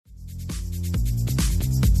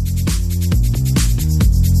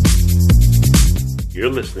You're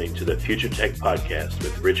listening to the Future Tech Podcast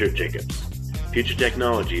with Richard Jacobs. Future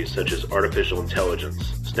technologies such as artificial intelligence,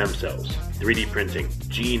 stem cells, 3D printing,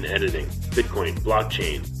 gene editing, Bitcoin,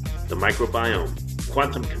 blockchain, the microbiome,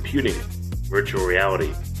 quantum computing, virtual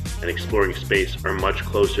reality, and exploring space are much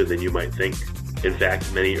closer than you might think. In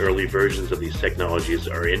fact, many early versions of these technologies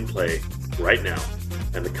are in play right now,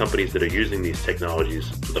 and the companies that are using these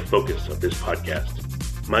technologies are the focus of this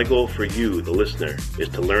podcast. My goal for you, the listener, is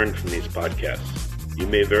to learn from these podcasts. You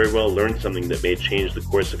may very well learn something that may change the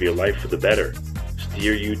course of your life for the better,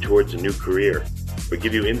 steer you towards a new career, or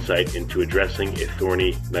give you insight into addressing a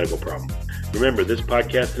thorny medical problem. Remember, this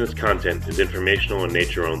podcast and its content is informational in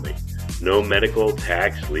nature only. No medical,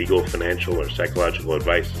 tax, legal, financial, or psychological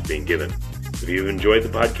advice is being given. If you've enjoyed the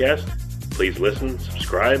podcast, please listen,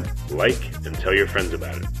 subscribe, like, and tell your friends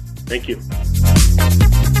about it. Thank you.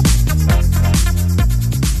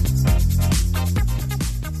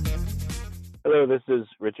 Hello, this is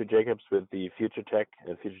Richard Jacobs with the Future Tech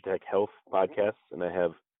and Future Tech Health podcasts, and I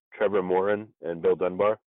have Trevor Morin and Bill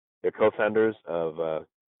Dunbar. They're co-founders of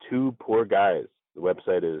Two Poor Guys. The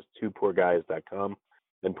website is twopoorguys.com.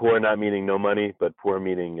 And poor not meaning no money, but poor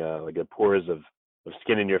meaning like a pores of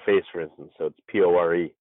skin in your face, for instance. So it's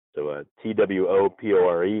P-O-R-E. So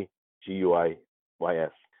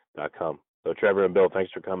TWOPOREGUIYS.com. So Trevor and Bill,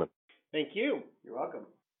 thanks for coming. Thank you. You're welcome.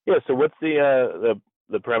 Yeah, so what's the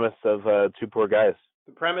premise of Two Poor Guys?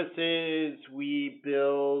 The premise is we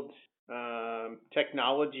build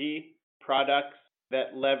technology products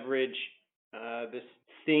that leverage this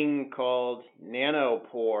thing called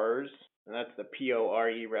nanopores, and that's the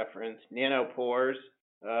P-O-R-E reference, nanopores,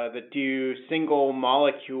 that do single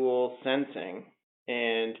molecule sensing.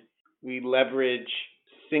 And we leverage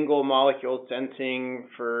single molecule sensing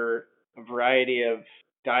for a variety of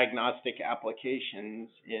diagnostic applications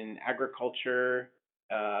in agriculture,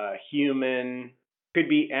 human, could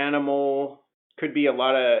be animal, could be a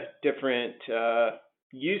lot of different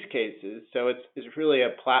use cases. So it's really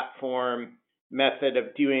a platform method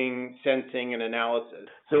of doing sensing and analysis.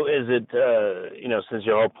 So is it, since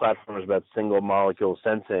your whole platform is about single molecule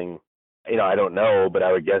sensing, I don't know, but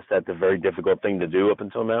I would guess that's a very difficult thing to do up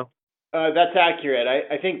until now? That's accurate.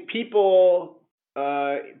 I think people,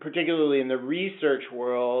 particularly in the research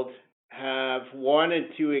world, have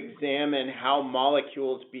wanted to examine how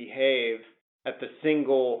molecules behave at the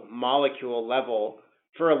single molecule level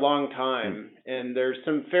for a long time. And there's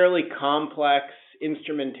some fairly complex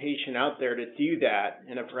instrumentation out there to do that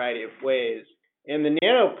in a variety of ways. And the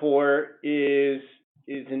nanopore is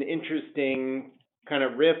an interesting kind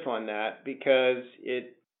of riff on that because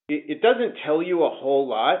it doesn't tell you a whole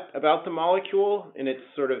lot about the molecule in its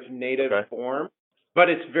sort of native form, but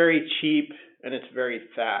it's very cheap and it's very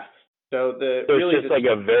fast. So is it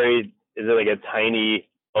like a tiny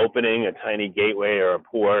opening, a tiny gateway or a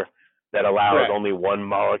pore that allows only one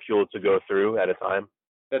molecule to go through at a time?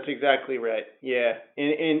 That's exactly right. Yeah.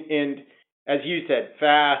 And as you said,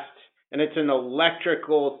 fast, and it's an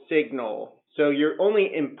electrical signal. So you're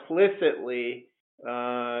only implicitly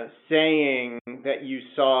saying that you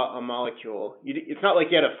saw a molecule. It's not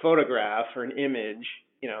like you had a photograph or an image,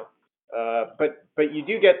 but you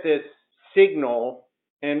do get this signal,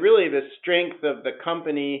 and really the strength of the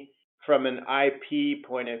company from an IP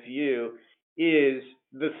point of view is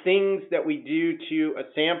the things that we do to a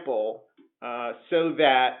sample so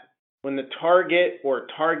that when the target or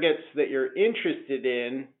targets that you're interested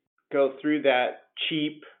in go through that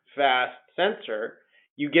cheap, fast sensor,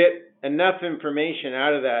 you get enough information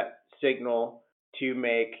out of that signal to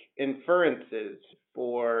make inferences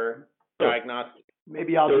for diagnostics.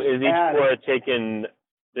 Maybe I'll just add.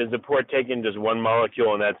 Is the pore taking just one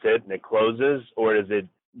molecule and that's it and it closes, or does it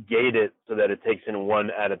gate it so that it takes in one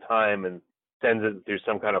at a time and sends it through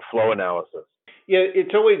some kind of flow analysis? Yeah,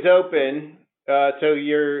 it's always open. So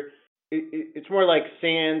it's more like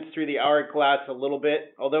sand through the hourglass a little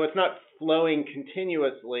bit, although it's not flowing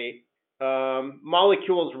continuously.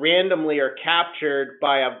 Molecules randomly are captured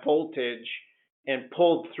by a voltage and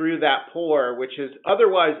pulled through that pore, which is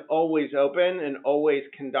otherwise always open and always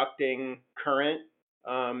conducting current.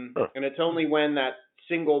 And it's only when that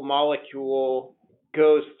single molecule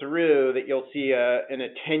goes through that you'll see an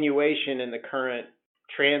attenuation in the current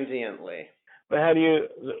transiently. But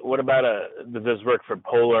what about does this work for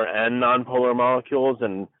polar and non-polar molecules?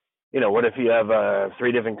 And, what if you have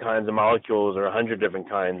 3 different kinds of molecules or 100 different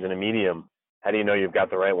kinds in a medium? How do you know you've got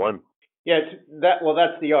the right one? Yeah,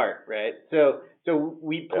 that's the art, right? So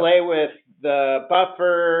we play with the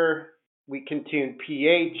buffer, we can tune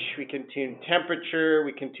pH, we can tune temperature,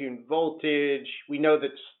 we can tune voltage, we know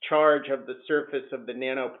the charge of the surface of the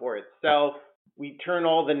nanopore itself. we turn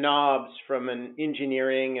all the knobs from an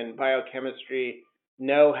engineering and biochemistry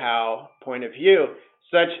know-how point of view,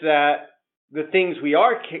 such that the things we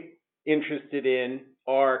are interested in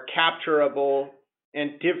are capturable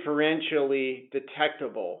and differentially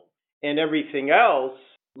detectable, and everything else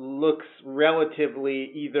looks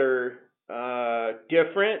relatively either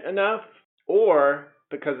different enough, or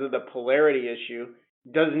because of the polarity issue,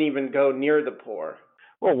 doesn't even go near the pore.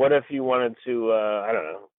 Well, what if you wanted to, I don't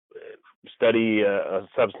know, study a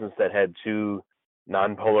substance that had two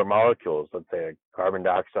nonpolar molecules, let's say carbon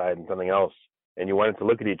dioxide and something else, and you wanted to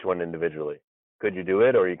look at each one individually? Could you do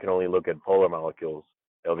it, or you can only look at polar molecules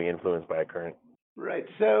that'll be influenced by a current? Right.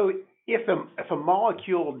 So if a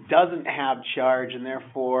molecule doesn't have charge and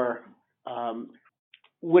therefore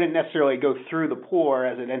wouldn't necessarily go through the pore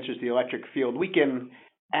as it enters the electric field, we can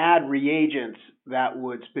add reagents that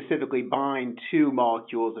would specifically bind to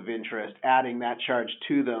molecules of interest, adding that charge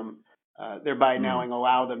to them, thereby now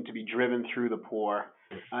allow them to be driven through the pore.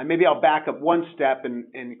 Maybe I'll back up one step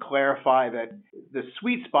and clarify that the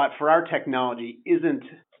sweet spot for our technology isn't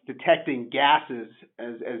detecting gases,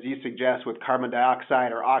 as you suggest, with carbon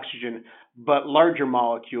dioxide or oxygen, but larger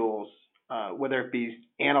molecules, whether it be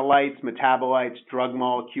analytes, metabolites, drug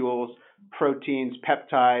molecules, proteins,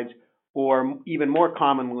 peptides, or even more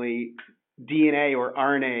commonly, DNA or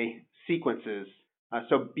RNA sequences.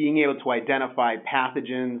 So being able to identify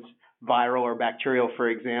pathogens, viral or bacterial, for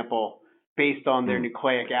example, based on their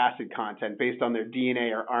nucleic acid content, based on their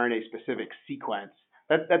DNA or RNA specific sequence.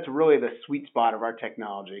 That's really the sweet spot of our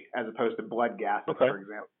technology, as opposed to blood gases, for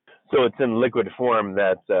example. So it's in liquid form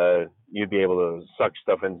that you'd be able to suck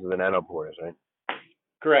stuff into the nanopores, right?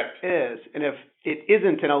 Correct. It is. And if it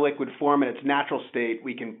isn't in a liquid form in its natural state,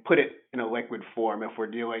 we can put it in a liquid form. If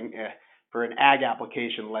we're dealing for an ag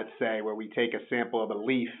application, let's say, where we take a sample of a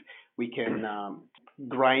leaf, we can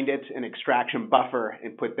grind it in extraction buffer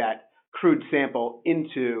and put that crude sample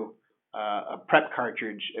into a prep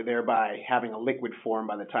cartridge, thereby having a liquid form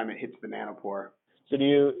by the time it hits the nanopore. So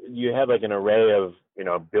do you have like an array of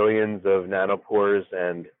billions of nanopores,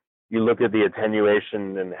 and you look at the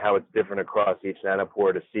attenuation and how it's different across each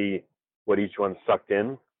nanopore to see what each one's sucked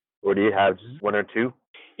in, or do you have just one or two?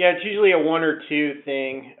 Yeah, it's usually a one or two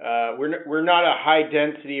thing. We're not a high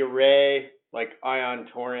density array like Ion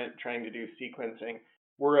Torrent trying to do sequencing.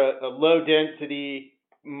 We're a low density,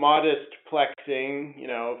 modest plexing,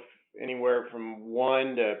 anywhere from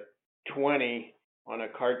 1 to 20 on a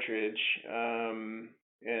cartridge,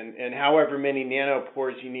 and however many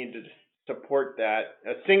nanopores you need to support that.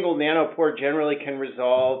 A single nanopore generally can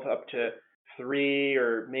resolve up to 3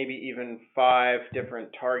 or maybe even 5 different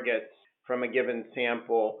targets from a given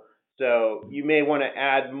sample. So you may want to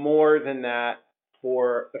add more than that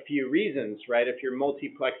for a few reasons, right? If you're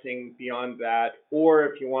multiplexing beyond that, or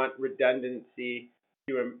if you want redundancy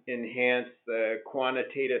to enhance the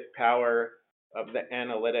quantitative power of the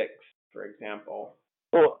analytics, for example.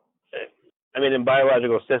 Well, I mean, in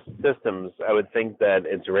biological systems, I would think that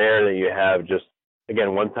it's rare that you have just,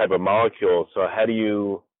 again, one type of molecule. So how do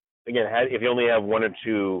you, again, if you only have one or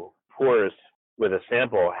two pores with a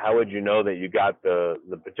sample, how would you know that you got the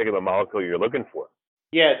particular molecule you're looking for?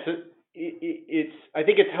 Yeah, so I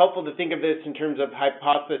think it's helpful to think of this in terms of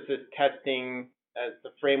hypothesis testing as the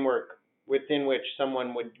framework within which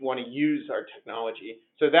someone would want to use our technology.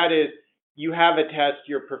 So that is, you have a test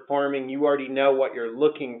you're performing, you already know what you're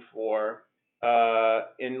looking for,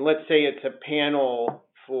 and let's say it's a panel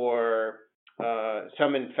for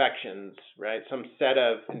some infections, right? Some set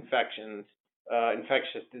of infections,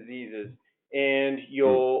 infectious diseases, and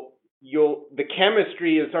the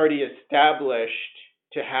chemistry is already established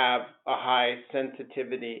to have a high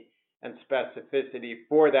sensitivity and specificity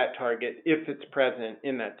for that target if it's present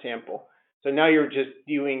in that sample. So now you're just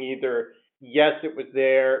doing either yes, it was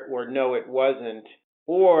there, or no, it wasn't.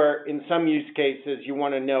 Or in some use cases, you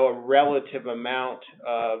want to know a relative amount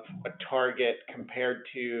of a target compared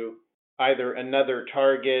to either another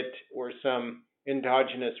target or some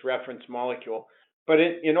endogenous reference molecule. But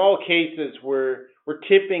in all cases, we're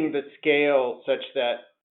tipping the scale such that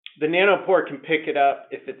the nanopore can pick it up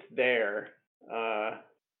if it's there. Does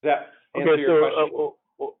that answer your question?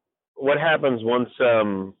 What happens once a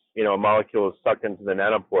molecule is sucked into the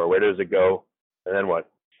nanopore? Where does it go, and then what?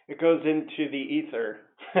 It goes into the ether.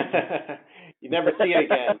 You never see it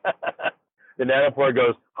again. The nanopore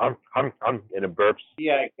goes hum, and it burps.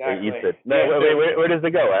 Yeah, exactly. It eats it. No, yeah, where does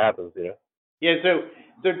it go? What happens? Yeah,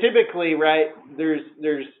 so typically, right? There's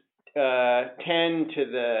 10 to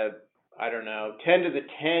the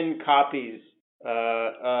 10 copies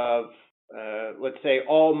of let's say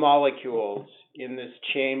all molecules in this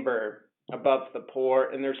chamber above the pore,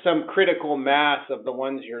 and there's some critical mass of the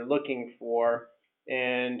ones you're looking for.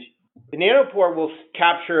 And the nanopore will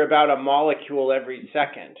capture about a molecule every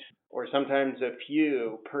second, or sometimes a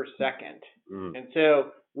few per second. And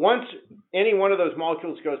so once any one of those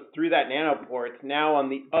molecules goes through that nanopore, it's now on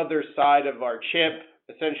the other side of our chip,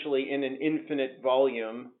 essentially in an infinite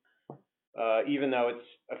volume, even though it's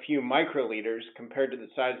a few microliters compared to the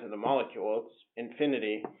size of the molecule. It's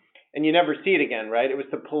infinity. And you never see it again, right? It was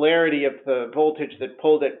the polarity of the voltage that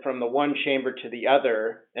pulled it from the one chamber to the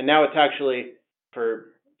other. And now it's actually, for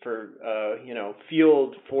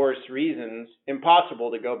field force reasons,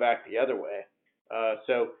 impossible to go back the other way.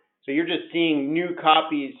 So you're just seeing new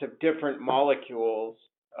copies of different molecules,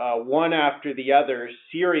 one after the other,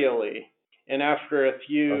 serially. And after a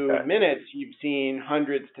few minutes, you've seen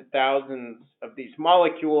hundreds to thousands of these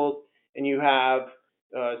molecules, and you have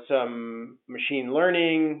some machine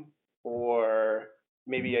learning or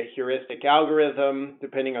maybe a heuristic algorithm,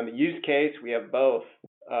 depending on the use case. We have both.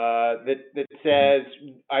 That says,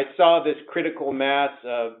 I saw this critical mass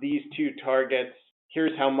of these two targets.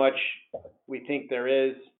 Here's how much we think there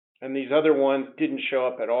is. And these other ones didn't show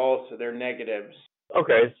up at all, so they're negatives.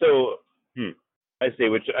 Okay, so I see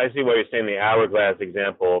what you're saying. The hourglass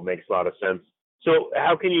example makes a lot of sense. So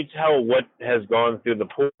how can you tell what has gone through the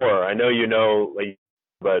pore? I know you know,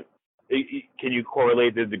 but can you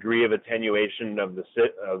correlate the degree of attenuation of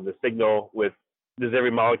the signal with? Does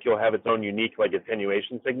every molecule have its own unique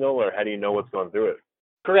attenuation signal, or how do you know what's going through it?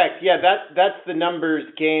 Correct. Yeah, that's the numbers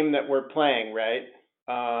game that we're playing, right?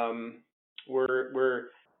 We're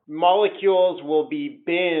molecules will be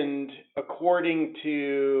binned according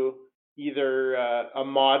to either a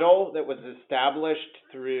model that was established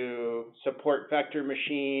through support vector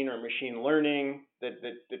machine or machine learning that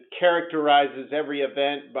characterizes every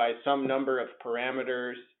event by some number of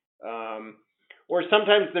parameters. Or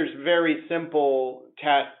sometimes there's very simple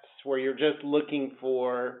tests where you're just looking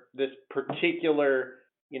for this particular,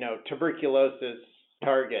 tuberculosis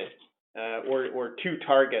target or two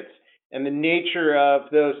targets. And the nature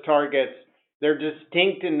of those targets, they're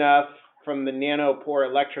distinct enough from the nanopore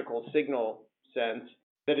electrical signal sense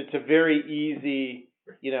that it's a very easy,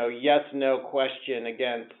 yes/no question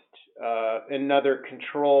against another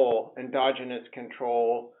control, endogenous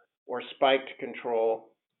control or spiked control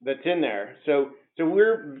that's in there. So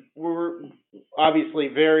we're obviously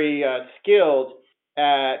very skilled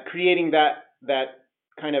at creating that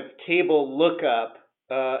kind of table lookup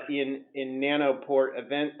in nanopore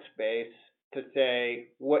event space to say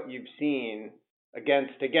what you've seen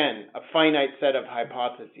against, again, a finite set of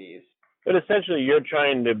hypotheses. But essentially, you're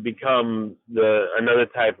trying to become another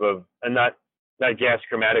type of, and not gas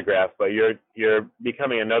chromatograph, but you're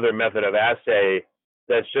becoming another method of assay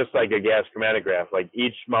that's just like a gas chromatograph. Like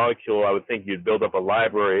each molecule, I would think you'd build up a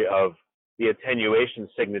library of the attenuation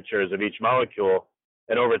signatures of each molecule,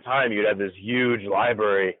 and over time you'd have this huge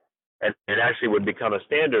library, and it actually would become a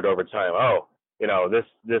standard over time. Oh,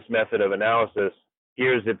 this method of analysis,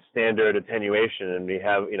 here's its standard attenuation, and we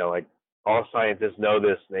have, all scientists know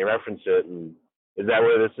this and they reference it. And is that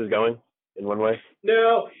where this is going in one way?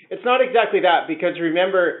 No, it's not exactly that, because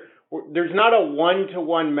remember, there's not a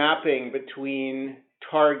one-to-one mapping between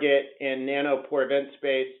target and nanopore event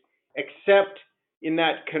space, except in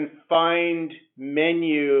that confined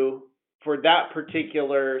menu for that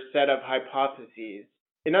particular set of hypotheses.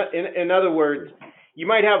 In other words, you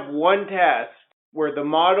might have one test where the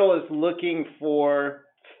model is looking for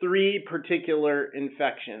 3 particular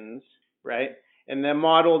infections, right? And the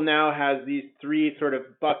model now has these 3 sort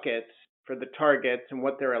of buckets for the targets and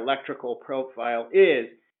what their electrical profile is.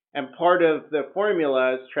 And part of the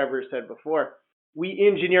formula, as Trevor said before, we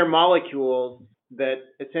engineer molecules that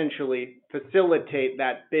essentially facilitate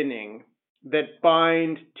that binning, that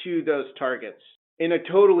bind to those targets. In a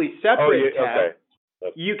totally separate test,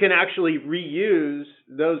 you can actually reuse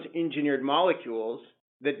those engineered molecules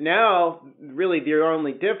that now, really their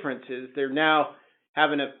only difference is they're now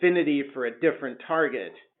have an affinity for a different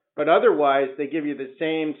target. But otherwise, they give you the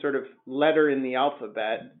same sort of letter in the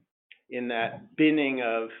alphabet in that binning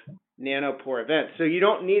of nanopore events. So you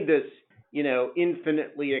don't need this,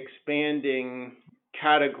 infinitely expanding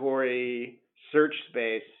category search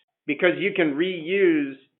space, because you can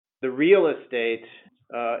reuse the real estate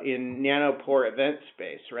in nanopore event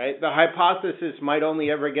space, right? The hypothesis might only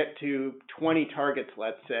ever get to 20 targets,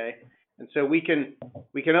 let's say. And so we can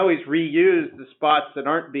always reuse the spots that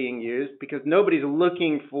aren't being used, because nobody's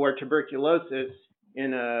looking for tuberculosis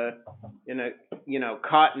in a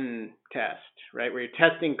cotton test, right? Where you're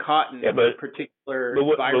testing cotton in a particular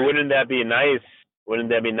virus. But wouldn't that be nice? Wouldn't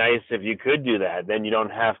that be nice if you could do that? Then you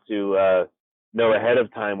don't have to know ahead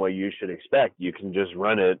of time what you should expect. You can just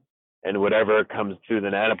run it, and whatever comes through the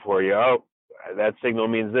nanopore, that signal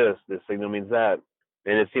means this signal means that.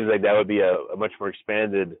 And it seems like that would be a much more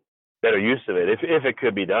expanded, better use of it, if it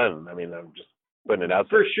could be done. I mean, I'm just putting it out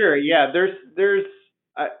there. For sure, yeah. There's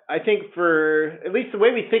I think, for at least the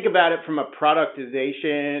way we think about it from a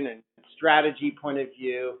productization and strategy point of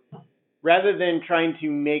view, rather than trying to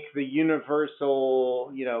make the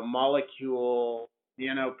universal, molecule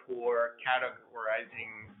nanopore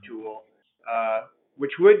categorizing tool,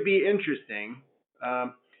 which would be interesting,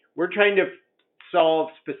 we're trying to solve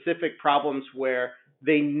specific problems where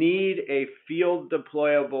they need a field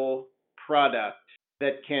deployable product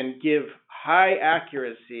that can give high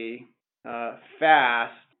accuracy,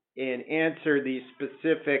 fast, and answer these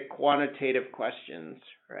specific quantitative questions,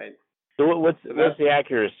 right? So what's the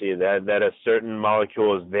accuracy that a certain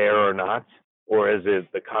molecule is there or not, or is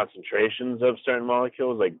it the concentrations of certain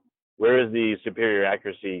molecules? Like, where is the superior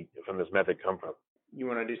accuracy from this method come from? You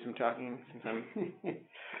want to do some talking?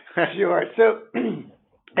 Sure. So,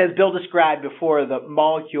 as Bill described before, the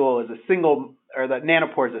molecule is the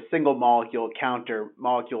nanopore is a single molecule counter,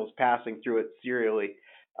 molecules passing through it serially.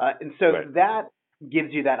 And so Right. that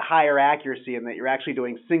gives you that higher accuracy in that you're actually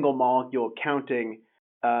doing single molecule counting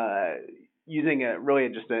using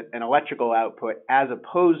just an electrical output, as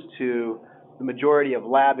opposed to the majority of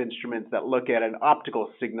lab instruments that look at an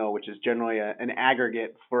optical signal, which is generally an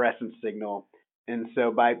aggregate fluorescence signal. And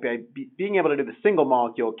so by being able to do the single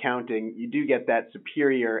molecule counting, you do get that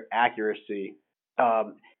superior accuracy.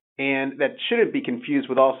 And that shouldn't be confused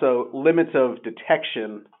with also limits of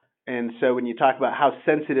detection. And so when you talk about how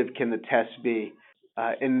sensitive can the test be,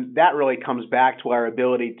 and that really comes back to our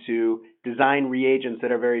ability to design reagents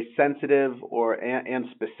that are very sensitive and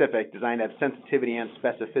specific, designed to have sensitivity and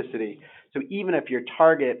specificity. So even if your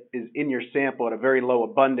target is in your sample at a very low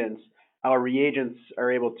abundance, our reagents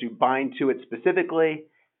are able to bind to it specifically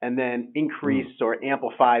and then increase or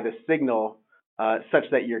amplify the signal such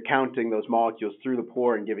that you're counting those molecules through the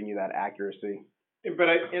pore and giving you that accuracy. But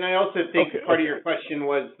I also think part of your question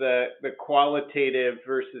was the qualitative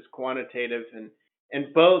versus quantitative,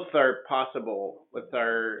 and both are possible with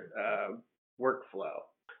our workflow.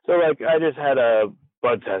 So, like, I just had a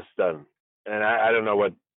blood test done, and I don't know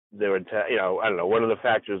what they would I don't know. One of the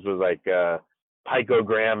factors was like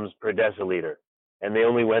picograms per deciliter, and they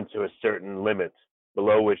only went to a certain limit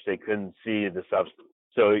below which they couldn't see the substance.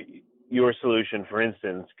 So your solution, for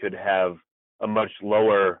instance, could have a much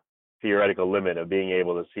lower theoretical limit of being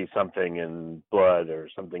able to see something in blood or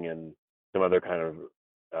something in some other kind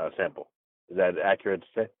of sample. Is that accurate to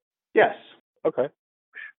say? Yes. Okay,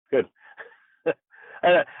 good.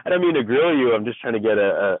 I don't mean to grill you. I'm just trying to get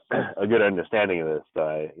a good understanding of this.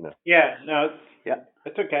 Yeah. No.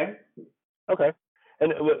 It's okay. Okay.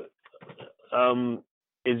 And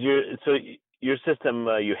is your system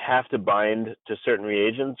you have to bind to certain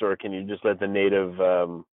reagents, or can you just let the native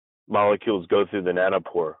molecules go through the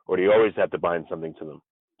nanopore, or do you always have to bind something to them?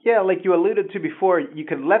 Yeah, like you alluded to before, you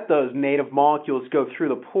can let those native molecules go through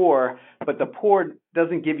the pore, but the pore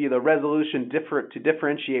doesn't give you the resolution to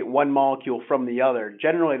differentiate one molecule from the other.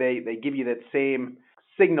 Generally, they give you that same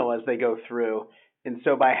signal as they go through. And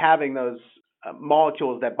so by having those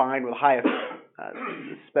molecules that bind with high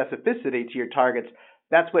specificity to your targets,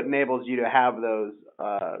 that's what enables you to have those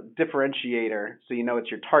differentiator, so you know it's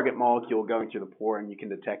your target molecule going through the pore and you can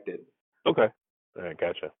detect it. Okay. All right,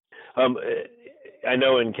 gotcha. I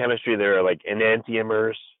know in chemistry there are like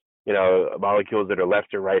enantiomers, molecules that are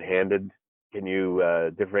left or right-handed. Can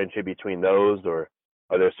you differentiate between those, or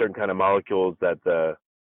are there certain kind of molecules that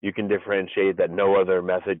you can differentiate that no other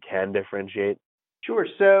method can differentiate? Sure.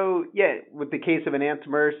 So, yeah, with the case of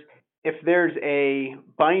enantiomers, if there's a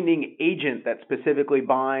binding agent that specifically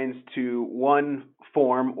binds to one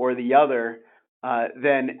form or the other,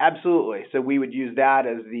 then absolutely. So we would use that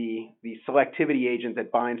as the selectivity agent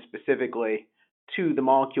that binds specifically to the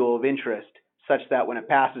molecule of interest, such that when it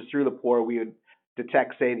passes through the pore, we would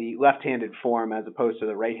detect, say, the left-handed form as opposed to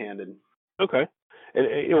the right-handed. Okay.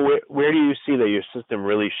 And where do you see that your system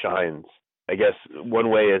really shines? I guess one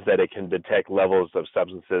way is that it can detect levels of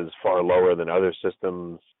substances far lower than other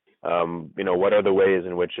systems. What are the ways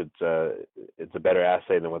in which it's a better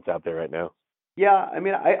assay than what's out there right now? Yeah, I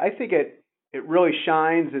mean, I think it really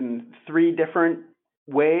shines in three different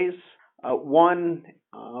ways. One,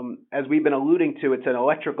 as we've been alluding to, it's an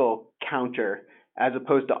electrical counter as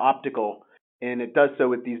opposed to optical. And it does so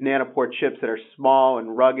with these nanopore chips that are small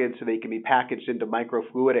and rugged so they can be packaged into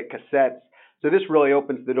microfluidic cassettes. So this really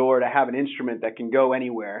opens the door to have an instrument that can go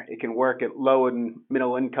anywhere. It can work at low and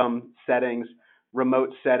middle income settings, remote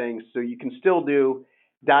settings. So you can still do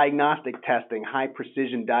diagnostic testing, high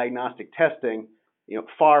precision diagnostic testing,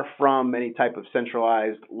 far from any type of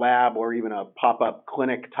centralized lab or even a pop-up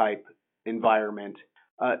clinic type environment.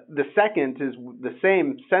 The second is the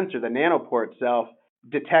same sensor, the nanopore itself,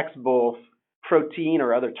 detects both protein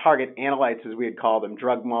or other target analytes, as we would call them,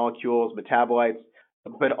 drug molecules, metabolites,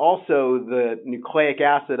 but also the nucleic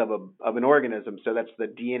acid of an organism. So that's the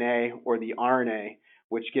DNA or the RNA,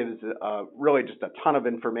 which gives really just a ton of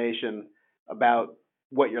information about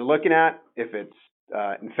what you're looking at, if it's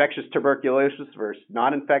infectious tuberculosis versus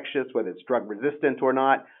non-infectious, whether it's drug resistant or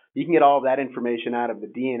not. You can get all of that information out of the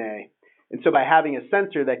DNA. And so by having a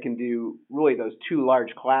sensor that can do really those two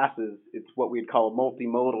large classes, it's what we'd call a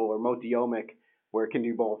multimodal or multiomic, where it can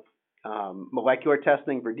do both molecular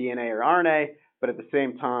testing for DNA or RNA, but at the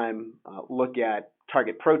same time look at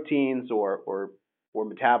target proteins or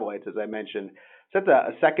metabolites, as I mentioned. So that's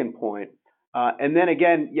a second point. And then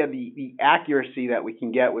again, the accuracy that we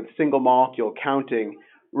can get with single molecule counting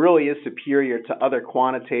really is superior to other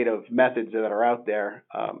quantitative methods that are out there.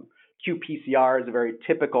 qPCR is a very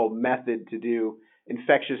typical method to do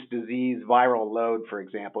infectious disease viral load, for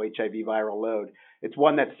example, HIV viral load. It's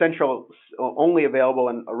one that's only available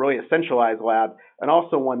in really a centralized lab, and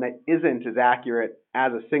also one that isn't as accurate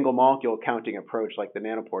as a single molecule counting approach like the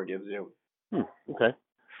nanopore gives you. Okay.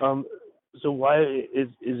 So why is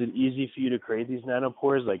it easy for you to create these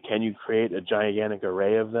nanopores? Like, can you create a gigantic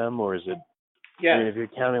array of them, or is it? Yeah. I mean, if you're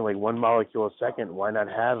counting like 1 molecule a second, why not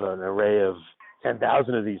have an array of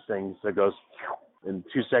 10,000 of these things that goes in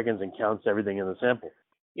 2 seconds and counts everything in the sample?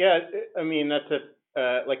 Yeah, I mean, that's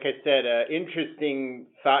like I said, interesting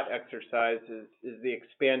thought exercise is the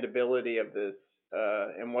expandability of this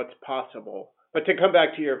and what's possible. But to come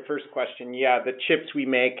back to your first question, the chips we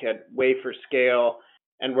make at wafer scale,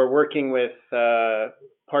 and we're working with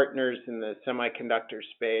partners in the semiconductor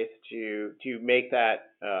space to make that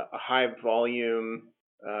a high volume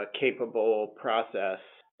capable process.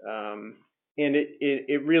 And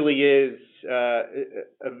it really is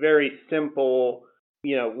a very simple,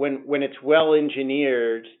 when it's well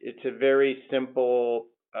engineered, it's a very simple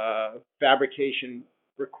fabrication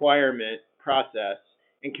requirement process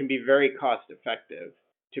and can be very cost effective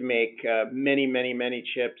to make many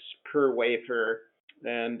chips per wafer.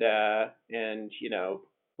 And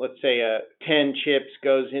let's say 10 chips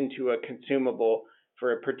goes into a consumable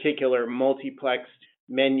for a particular multiplexed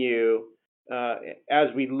menu. As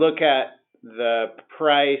we look at the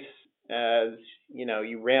price, as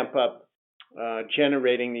you ramp up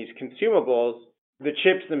generating these consumables, the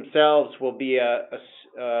chips themselves will be a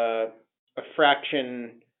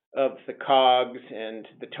fraction of the COGS and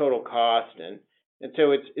the total cost, and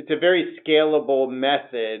so it's a very scalable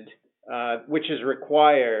method, which is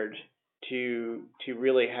required to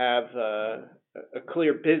really have a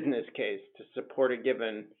clear business case to support a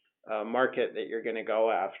given market that you're going to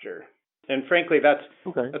go after. And frankly, that's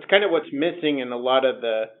kind of what's missing in a lot of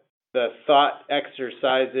the thought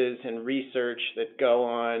exercises and research that go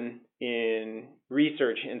on in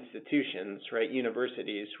research institutions, right?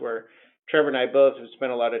 Universities, where Trevor and I both have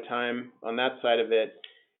spent a lot of time on that side of it.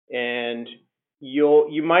 And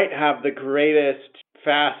you might have the greatest,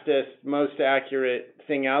 fastest, most accurate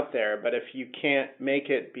thing out there, but if you can't make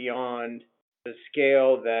it beyond the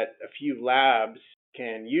scale that a few labs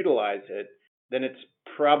can utilize it, then it's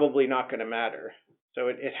probably not going to matter. So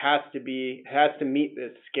it has to meet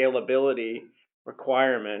this scalability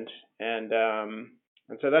requirement, and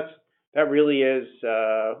so that really is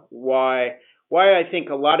why I think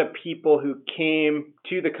a lot of people who came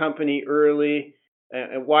to the company early,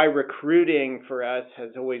 and why recruiting for us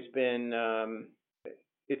has always been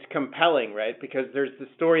it's compelling, right? Because there's the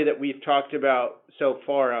story that we've talked about so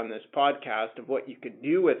far on this podcast of what you could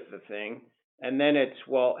do with the thing, and then it's,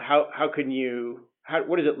 well,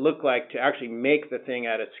 what does it look like to actually make the thing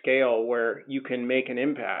at a scale where you can make an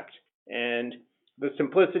impact? And the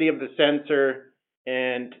simplicity of the sensor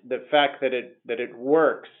and the fact that it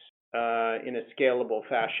works in a scalable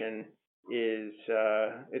fashion is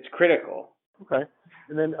it's critical. Okay.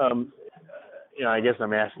 And then I guess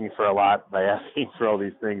I'm asking for a lot by asking for all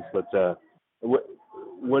these things, but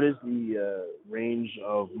what is the range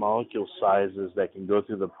of molecule sizes that can go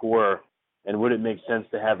through the pore? And would it make sense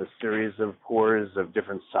to have a series of pores of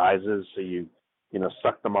different sizes so you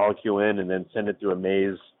suck the molecule in and then send it through a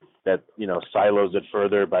maze that, silos it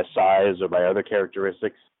further by size or by other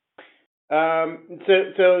characteristics? So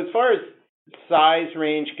as far as size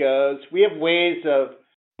range goes, we have ways of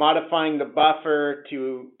modifying the buffer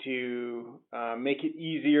to make it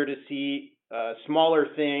easier to see smaller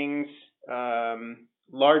things.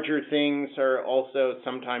 Larger things are also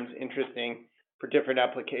sometimes interesting for different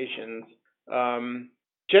applications.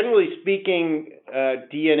 generally speaking,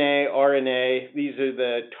 DNA, RNA, these are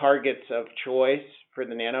the targets of choice for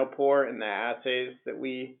the nanopore and the assays that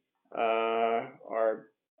we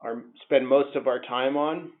spend most of our time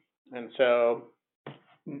on. And so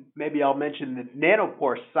maybe I'll mention the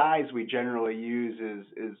nanopore size we generally use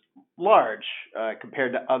is large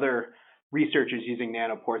compared to other researchers using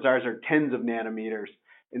nanopores. Ours are tens of nanometers.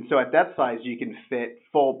 And so at that size, you can fit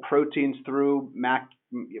full proteins through,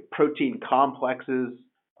 protein complexes,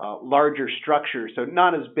 larger structures. So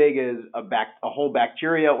not as big as a whole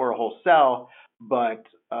bacteria or a whole cell, but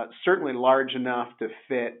certainly large enough to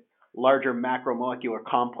fit larger macromolecular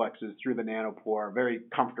complexes through the nanopore very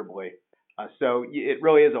comfortably. So it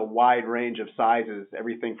really is a wide range of sizes,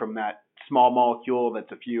 everything from that small molecule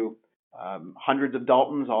that's a few hundreds of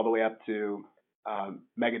Daltons all the way up to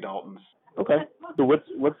megadaltons. Okay. So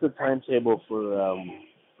what's the timetable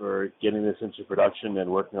for getting this into production and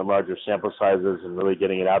working on larger sample sizes and really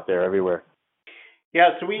getting it out there everywhere?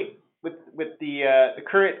 Yeah. So we with the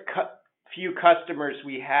current few customers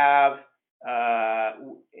we have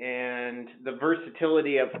and the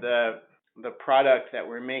versatility of the product that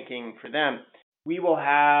we're making for them, we will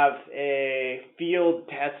have a field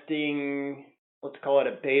testing, let's call it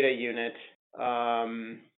a beta unit.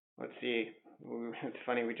 Let's see. It's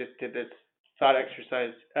funny, we just did this thought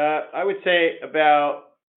exercise. I would say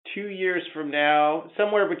about 2 years from now,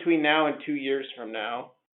 somewhere between now and 2 years from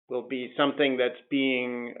now, will be something that's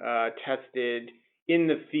being tested in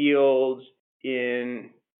the field in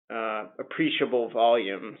appreciable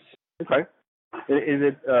volumes. Okay. Is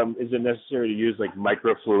it necessary to use like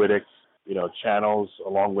microfluidic, channels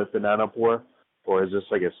along with the nanopore, or is this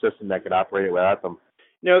like a system that could operate without them?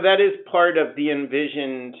 No, that is part of the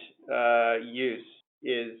envisioned use.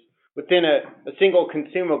 Is within a single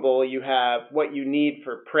consumable, you have what you need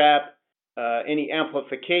for prep, any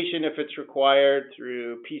amplification if it's required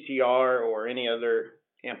through PCR or any other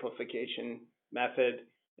amplification method,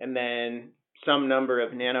 and then some number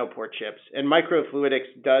of nanopore chips. And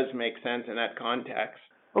microfluidics does make sense in that context.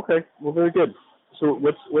 Okay, well, very good. So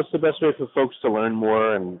what's the best way for folks to learn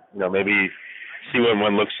more and maybe see what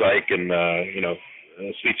one looks like and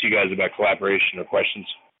speak to you guys about collaboration or questions?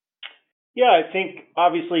 Yeah, I think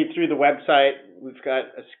obviously through the website we've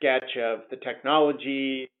got a sketch of the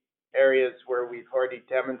technology, areas where we've already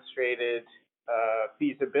demonstrated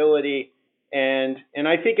feasibility, and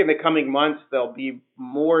I think in the coming months there'll be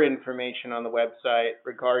more information on the website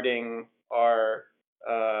regarding our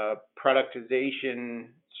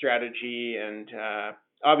productization strategy, and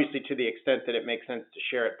obviously to the extent that it makes sense to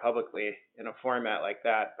share it publicly in a format like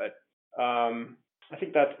that. But I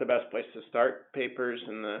think that's the best place to start: papers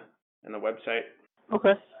and the website.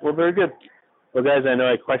 Okay. Well, very good. Well, guys, I know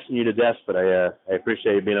I questioned you to death, but I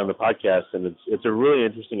appreciate you being on the podcast, and it's a really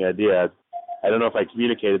interesting idea. I don't know if I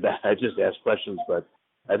communicated that. I just asked questions, but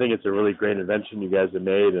I think it's a really great invention you guys have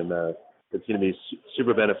made, and it's going to be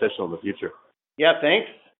super beneficial in the future. Yeah, thanks.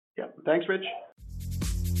 Yeah, thanks, Rich.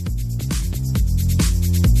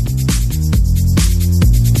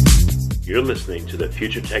 You're listening to the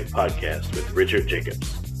Future Tech Podcast with Richard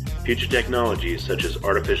Jacobs. Future technologies such as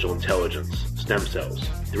artificial intelligence, stem cells,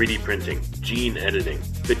 3D printing, gene editing,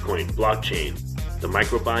 Bitcoin, blockchain, the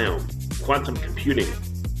microbiome, quantum computing,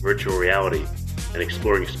 virtual reality, and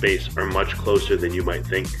exploring space are much closer than you might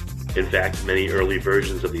think. In fact, many early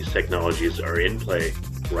versions of these technologies are in play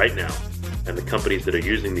right now, and the companies that are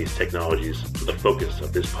using these technologies are the focus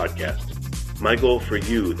of this podcast. My goal for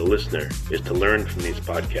you, the listener, is to learn from these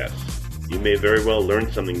podcasts. You may very well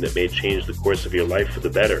learn something that may change the course of your life for the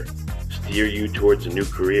better, steer you towards a new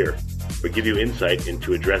career, or give you insight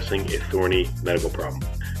into addressing a thorny medical problem.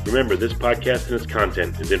 Remember, this podcast and its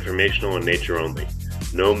content is informational in nature only.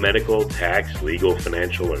 No medical, tax, legal,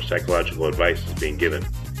 financial, or psychological advice is being given.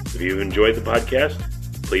 If you've enjoyed the podcast,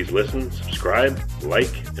 please listen, subscribe,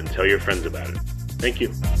 like, and tell your friends about it. Thank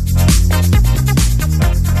you.